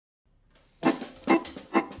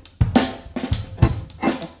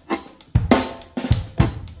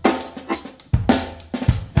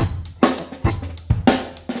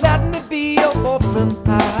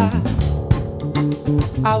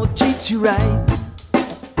I will treat you right.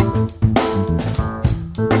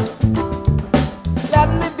 Let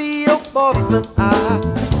me be your boyfriend,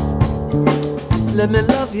 let me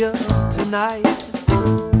love you tonight.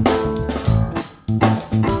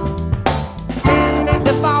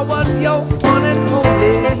 If I was your one and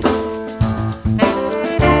only,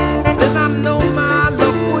 then I know my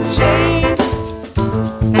love would change.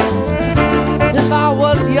 If I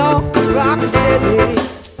was your rock steady,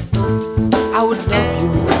 I would love you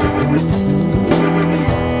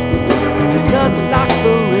just like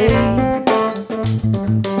the rain.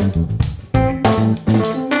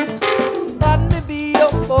 Let me be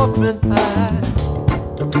your boyfriend,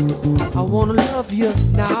 I wanna love you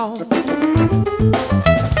now.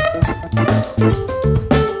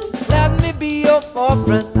 Let me be your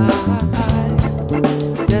boyfriend,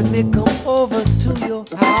 let me come over to your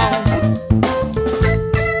house.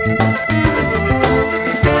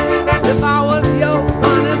 If I was your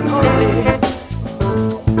one and only,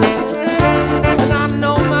 then I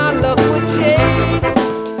know my love would change.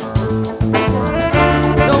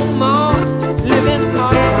 No more living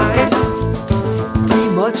part-time, be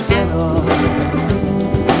much better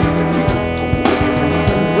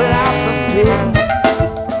without the pain.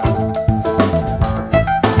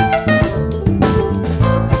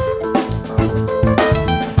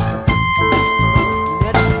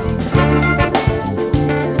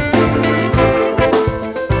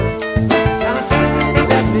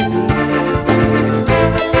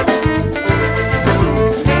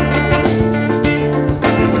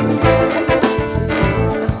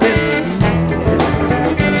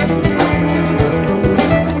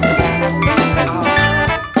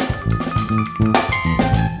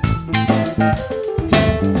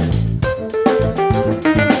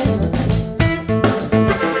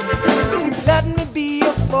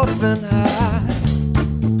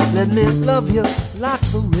 Let me love you like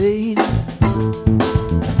the rain.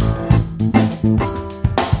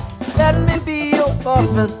 Let me be your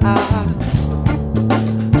boyfriend,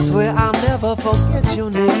 I swear I'll never forget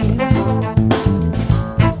your name.